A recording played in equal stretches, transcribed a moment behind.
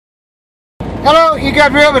Hello, you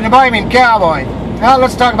got Ruben, the Bohemian Cowboy. Now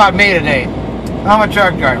let's talk about me today. I'm a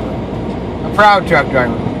truck driver, a proud truck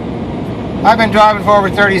driver. I've been driving for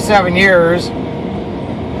over 37 years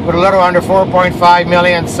with a little under 4.5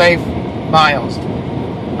 million safe miles.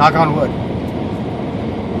 Knock on wood.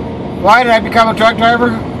 Why did I become a truck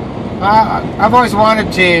driver? I've always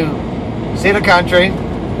wanted to see the country,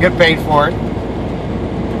 get paid for it.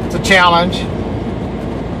 It's a challenge.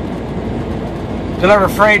 Deliver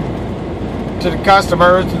freight to the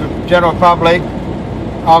customers, to the general public,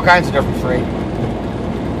 all kinds of different freight.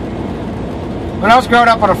 When I was growing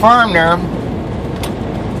up on a farm there,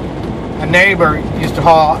 a neighbor used to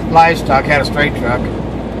haul livestock, had a straight truck,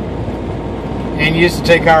 and used to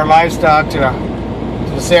take our livestock to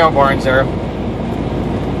the sale barns there.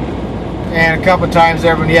 And a couple of times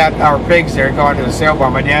there when he had our pigs there going to the sale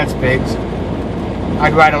barn, my dad's pigs,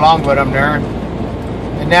 I'd ride along with him there.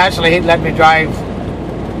 And naturally he'd let me drive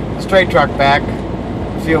a straight truck back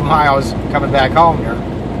a few miles coming back home there.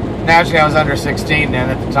 Naturally I was under 16 then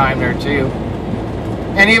at the time there too.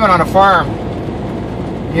 And even on a farm,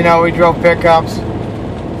 you know, we drove pickups,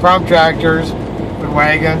 farm tractors with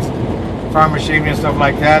wagons, farm machinery and stuff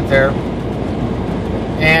like that there.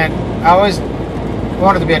 And I always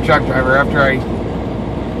wanted to be a truck driver after I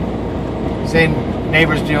seen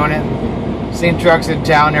neighbors doing it, and seen trucks in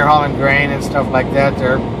town there hauling grain and stuff like that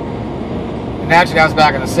there. And naturally I was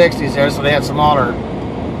back in the 60s there, so they had smaller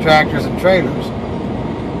tractors and trailers.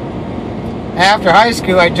 After high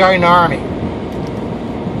school I joined the Army,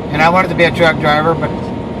 and I wanted to be a truck driver, but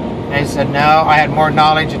they said no, I had more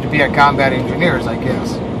knowledge to be a combat engineer, I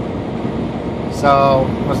guess. So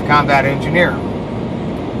I was a combat engineer.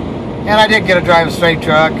 And I did get to drive a straight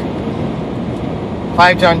truck,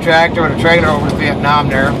 5-ton tractor with a trailer over to Vietnam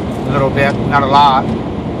there, a little bit, not a lot.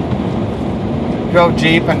 Drove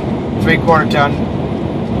Jeep and 3/4 ton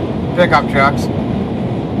pickup trucks,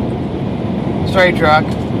 straight truck.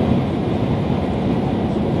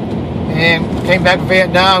 And came back to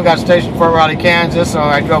Vietnam, got stationed in Fort Riley, Kansas, so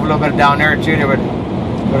I drove a little bit down there too there with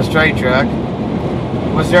a straight truck.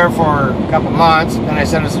 Was there for a couple months, then I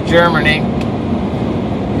sent us to Germany.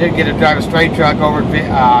 Did get to drive a straight truck over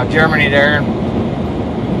to Germany there,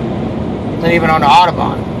 and even on the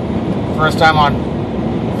Autobahn. First time on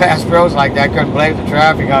fast roads like that, couldn't believe the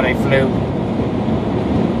traffic how they flew.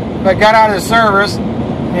 But got out of the service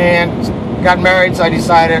and got married, so I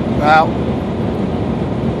decided, well,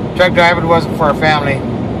 truck driving wasn't for a family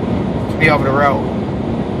to be over the road.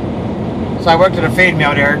 So I worked at a feed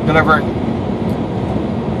mill there, delivering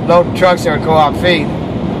loaded trucks there with co-op feed.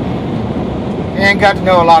 And got to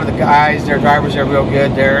know a lot of the guys, their drivers are real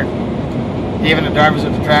good there. Even the drivers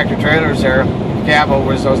of the tractor trailers there, cab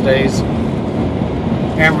overs those days,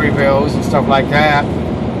 Embryvilles and stuff like that.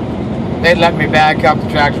 They'd let me back up the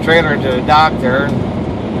tractor trailer into the dock there,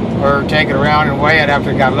 or take it around and weigh it after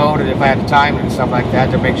it got loaded if I had the time and stuff like that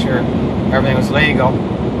to make sure everything was legal.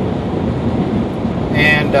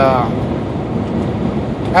 And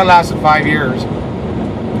that lasted 5 years.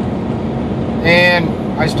 And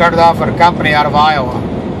I started off with a company out of Iowa,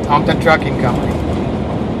 Humpton Trucking Company.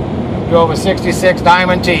 Drove a 66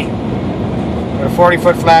 Diamond T with a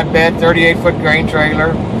 40-foot flatbed, 38-foot grain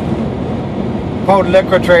trailer, pulled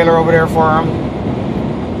liquid trailer over there for them,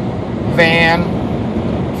 van,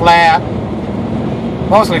 flat,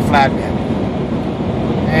 mostly flatbed,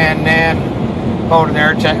 and then pulled in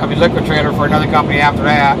there, liquid trailer for another company after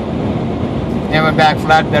that. Then went back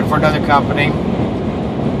flatbed for another company.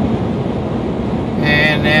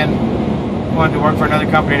 And then wanted to work for another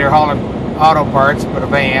company. They're hauling auto parts with a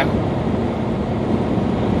van.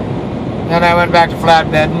 Then I went back to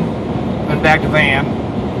flatbedding, went back to van.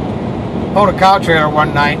 Pulled a cow trailer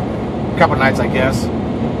one night, a couple nights I guess,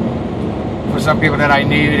 for some people that I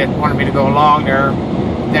knew that wanted me to go along there.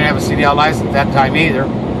 Didn't have a CDL license at that time either,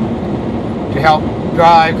 to help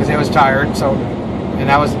drive because I was tired. So, and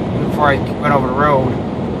that was before I went over the road.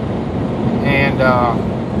 And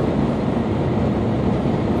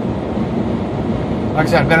like I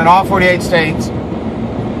said, I've been in all 48 states.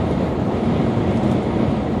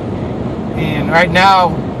 And right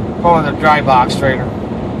now, pulling the dry box trailer.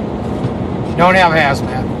 Don't have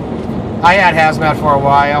hazmat. I had hazmat for a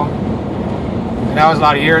while, and that was a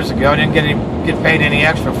lot of years ago. Didn't get paid any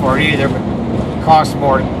extra for it either, but it costs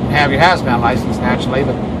more to have your hazmat license naturally,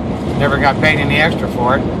 but never got paid any extra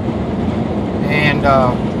for it. And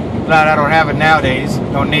glad I don't have it nowadays.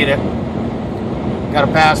 Don't need it. Got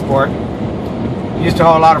a passport. Used to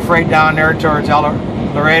haul a lot of freight down there towards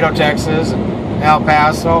Laredo, Texas, and El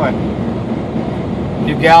Paso, and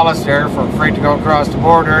New Gallus there for freight to go across the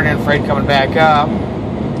border, and then freight coming back up.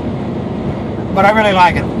 But I really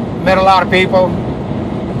like it. met a lot of people,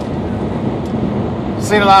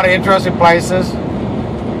 seen a lot of interesting places,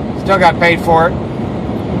 still got paid for it,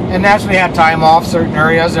 and naturally had time off certain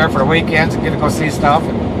areas there for the weekends and get to go see stuff.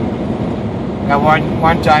 And at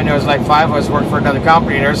one time there was like 5 of us worked for another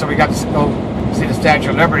company there, so we got to go see the Statue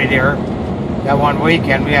of Liberty there that one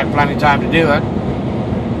weekend. We had plenty of time to do it.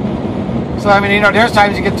 So I mean, you know, there's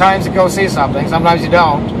times you get times to go see something, sometimes you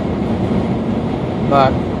don't,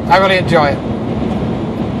 but I really enjoy it.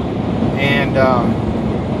 And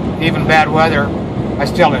even bad weather, I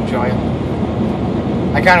still enjoy it.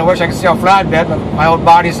 I kind of wish I could still flatbed, but my old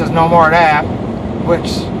body says no more of that, which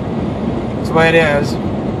is the way it is.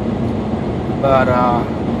 But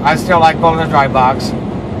I still like pulling the dry box.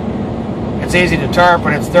 It's easy to tarp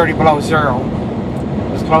when it's 30 below zero.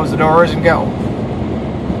 Just close the doors and go.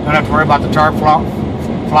 Don't have to worry about the tarp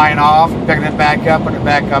flying off and picking it back up, putting it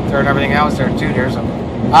back up there and everything else there too there. So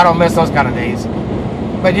I don't miss those kind of days.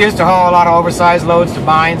 But used to haul a lot of oversized loads to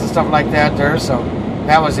mines and stuff like that there, so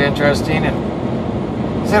that was interesting, and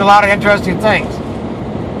seen a lot of interesting things.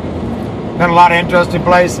 Been a lot of interesting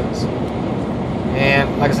places.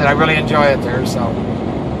 And like I said, I really enjoy it there, so.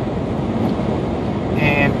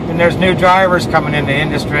 And there's new drivers coming in the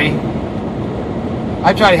industry.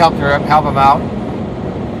 I try to help them out.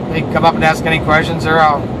 They can come up and ask any questions there.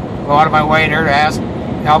 I'll go out of my way there to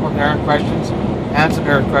help them their questions, answer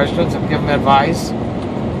their questions, and give them advice.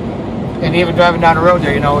 And even driving down the road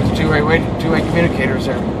there, you know, it's two-way communicators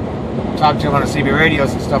there. Talk to them on the CB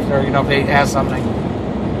radios and stuff there, you know, if they ask something.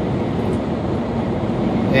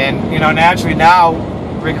 And, you know, naturally now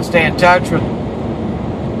we can stay in touch with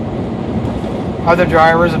other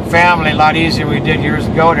drivers and family a lot easier than we did years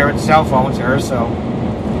ago there with cell phones there. So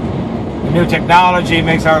the new technology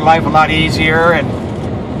makes our life a lot easier and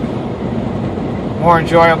more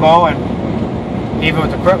enjoyable, and even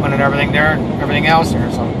with equipment and everything there and everything else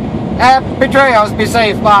there. So happy trails, be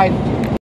safe, bye.